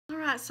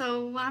Alright,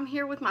 so I'm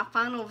here with my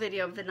final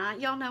video of the night.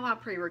 Y'all know I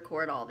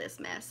pre-record all this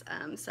mess.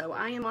 So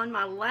I am on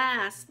my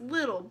last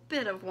little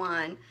bit of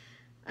wine.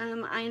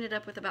 I ended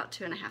up with about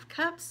 2.5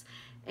 cups.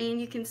 And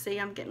you can see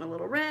I'm getting a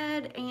little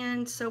red.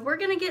 And so we're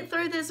going to get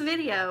through this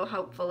video,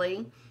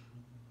 hopefully.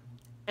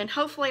 And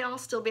hopefully I'll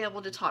still be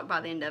able to talk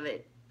by the end of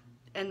it.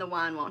 And the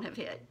wine won't have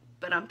hit.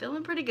 But I'm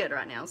feeling pretty good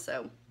right now,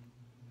 so.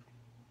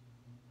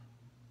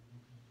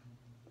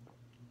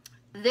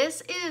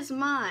 This is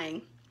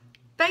my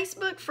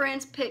Facebook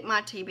friends pick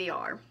my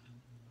TBR.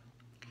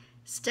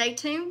 Stay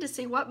tuned to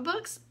see what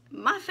books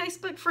my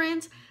Facebook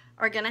friends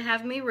are going to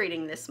have me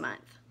reading this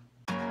month.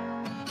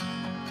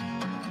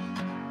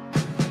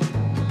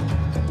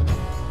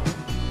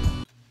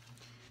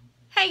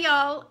 Hey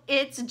y'all,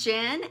 it's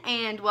Jen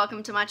and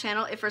welcome to my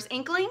channel Ifra's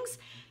Inklings.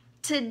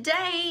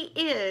 Today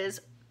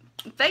is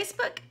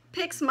Facebook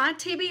picks my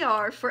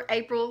TBR for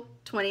April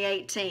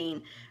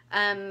 2018.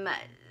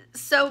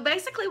 So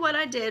basically what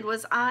I did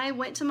was I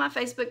went to my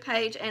Facebook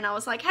page and I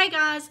was like, hey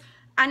guys,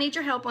 I need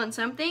your help on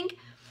something.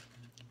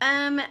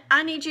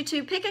 I need you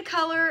to pick a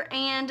color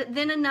and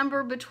then a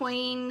number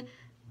between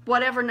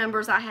whatever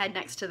numbers I had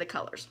next to the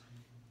colors.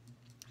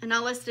 And I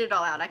listed it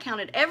all out. I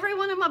counted every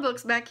one of my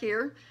books back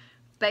here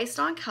based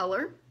on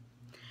color.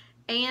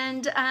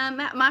 And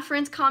my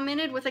friends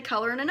commented with a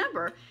color and a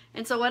number.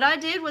 And so what I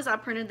did was I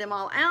printed them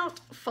all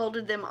out,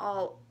 folded them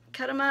all,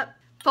 cut them up,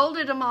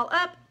 folded them all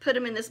up, put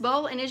them in this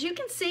bowl, and as you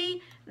can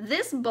see,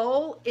 this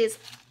bowl is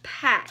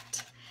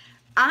packed.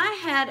 I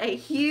had a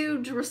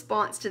huge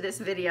response to this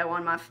video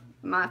on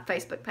my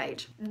Facebook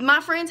page.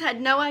 My friends had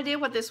no idea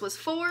what this was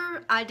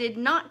for. I did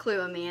not clue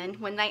them in.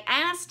 When they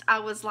asked, I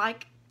was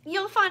like,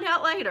 you'll find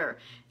out later.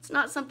 It's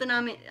not something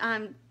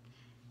I'm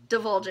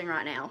divulging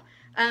right now.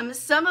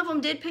 Some of them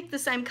did pick the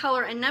same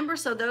color and number,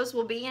 so those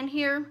will be in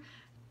here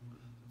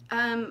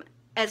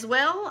as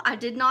well. I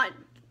did not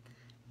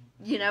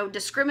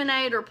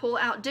discriminate or pull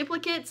out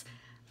duplicates.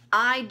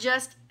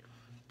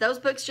 Those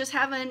books just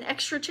have an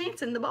extra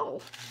chance in the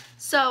bowl.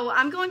 So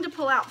I'm going to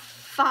pull out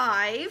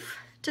 5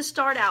 to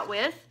start out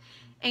with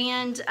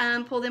and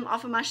pull them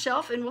off of my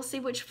shelf, and we'll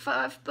see which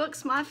 5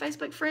 books my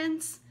Facebook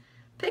friends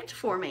picked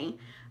for me.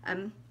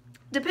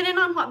 Depending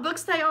on what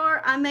books they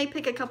are, I may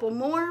pick a couple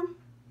more,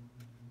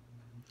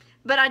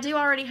 but I do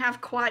already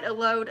have quite a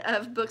load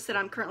of books that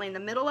I'm currently in the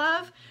middle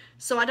of,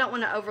 so I don't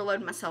want to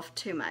overload myself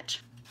too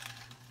much.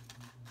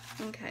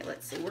 Okay,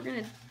 let's see. We're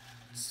going to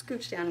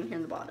scooch down in here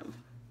in the bottom.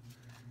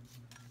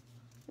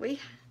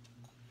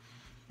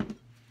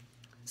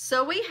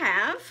 So we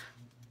have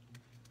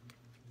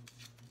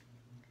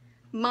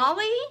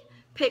Molly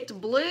picked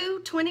Blue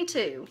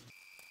 22.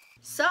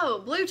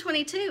 So Blue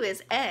 22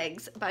 is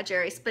Eggs by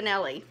Jerry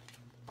Spinelli.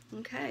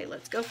 Okay,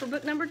 let's go for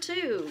book number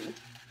 2.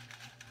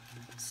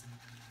 Let's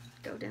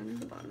go down in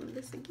the bottom of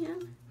this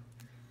again.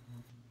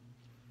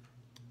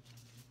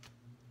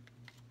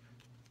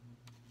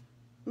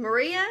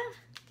 Maria,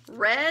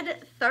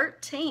 Red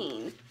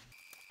 13.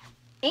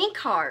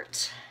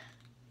 Inkheart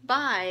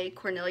by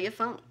Cornelia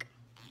Funk.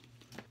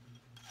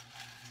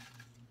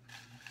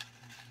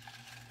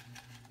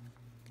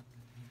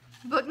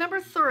 Book number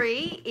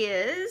 3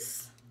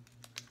 is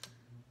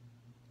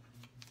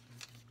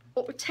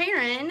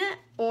Taryn,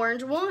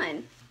 Orange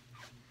 1.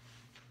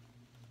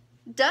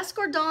 Dusk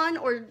or Dawn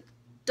or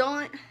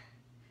Dawn,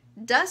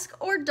 Dusk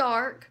or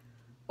Dark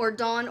or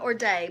Dawn or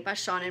Day by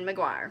Seanan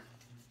McGuire.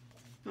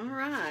 All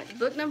right,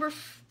 book number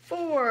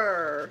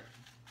 4.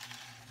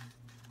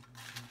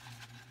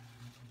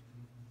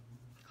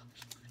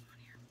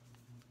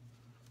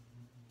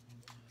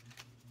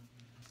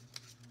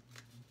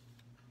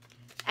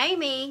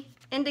 Amy,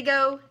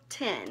 Indigo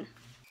 10.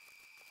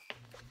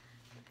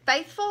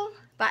 Faithful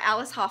by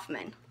Alice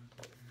Hoffman.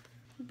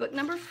 Book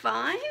number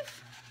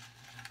 5.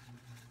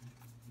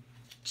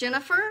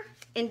 Jennifer,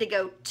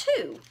 Indigo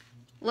 2.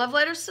 Love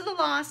Letters to the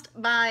Lost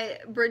by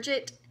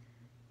Bridget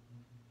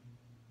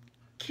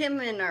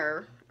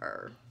Kimmerer.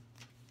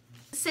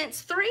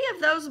 Since 3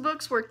 of those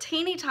books were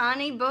teeny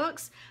tiny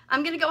books,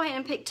 I'm going to go ahead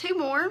and pick 2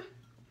 more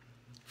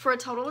for a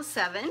total of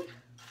 7.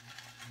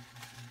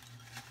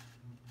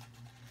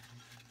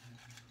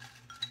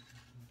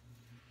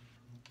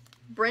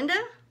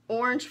 Brenda,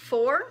 Orange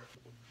 4.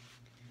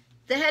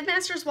 The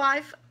Headmaster's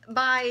Wife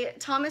by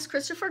Thomas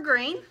Christopher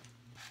Green.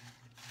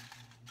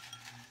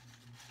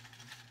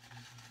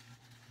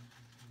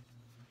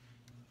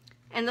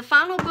 And the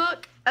final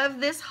book of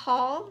this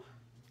haul,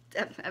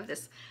 of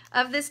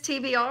this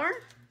TBR,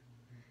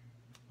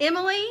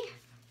 Emily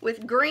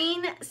with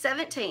Green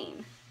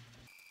 17.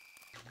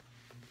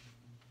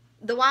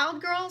 The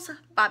Wild Girls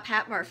by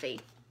Pat Murphy.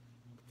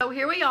 So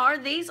here we are.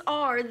 These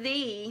are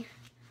the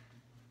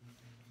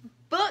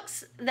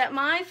books that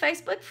my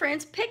Facebook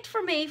friends picked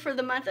for me for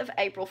the month of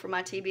April for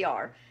my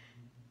TBR.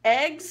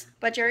 Eggs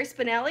by Jerry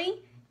Spinelli,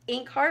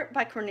 Inkheart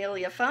by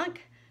Cornelia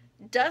Funk,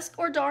 Dusk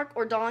or Dark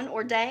or Dawn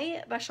or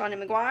Day by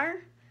Seanan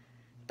McGuire,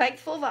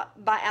 Faithful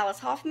by Alice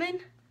Hoffman,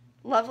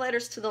 Love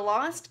Letters to the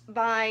Lost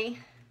by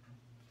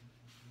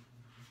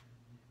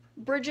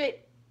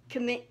Bridget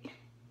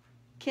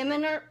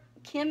Kimmerer.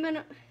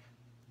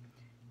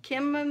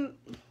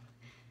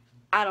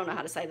 I don't know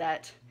how to say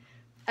that.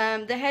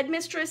 The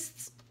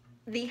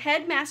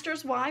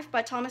Headmaster's Wife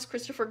by Thomas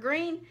Christopher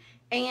Green,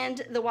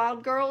 and The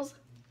Wild Girls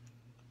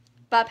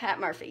by Pat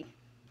Murphy.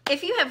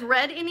 If you have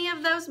read any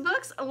of those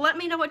books, let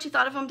me know what you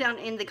thought of them down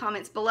in the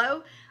comments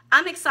below.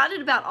 I'm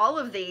excited about all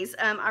of these.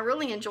 I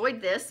really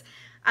enjoyed this.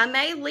 I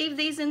may leave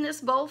these in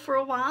this bowl for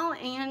a while,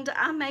 and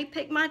I may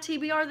pick my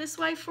TBR this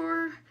way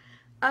for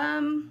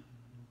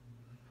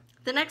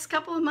the next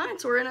couple of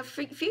months or in a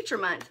future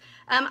month.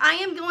 I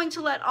am going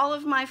to let all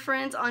of my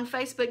friends on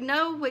Facebook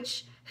know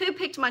who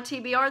picked my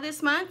TBR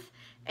this month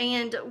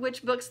and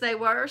which books they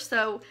were,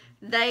 so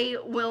they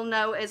will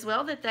know as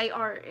well that they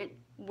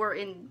were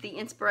in the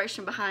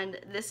inspiration behind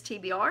this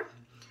TBR.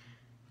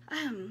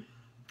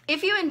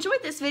 If you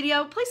enjoyed this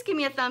video, please give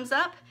me a thumbs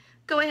up.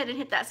 Go ahead and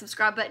hit that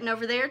subscribe button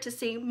over there to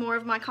see more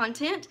of my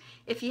content.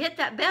 If you hit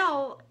that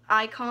bell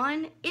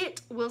icon,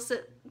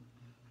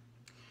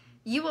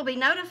 you will be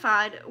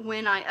notified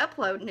when I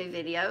upload new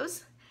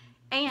videos.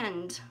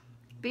 And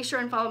be sure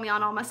and follow me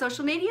on all my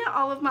social media.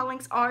 All of my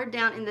links are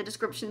down in the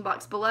description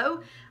box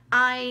below.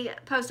 I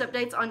post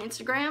updates on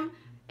Instagram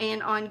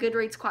and on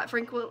Goodreads quite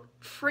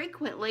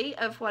frequently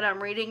of what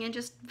I'm reading and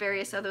just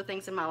various other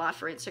things in my life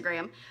for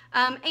Instagram.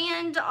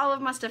 And all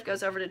of my stuff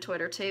goes over to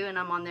Twitter too, and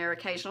I'm on there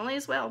occasionally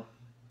as well.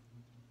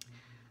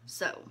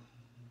 So,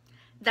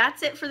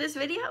 that's it for this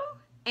video,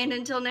 and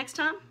until next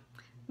time,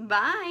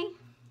 bye!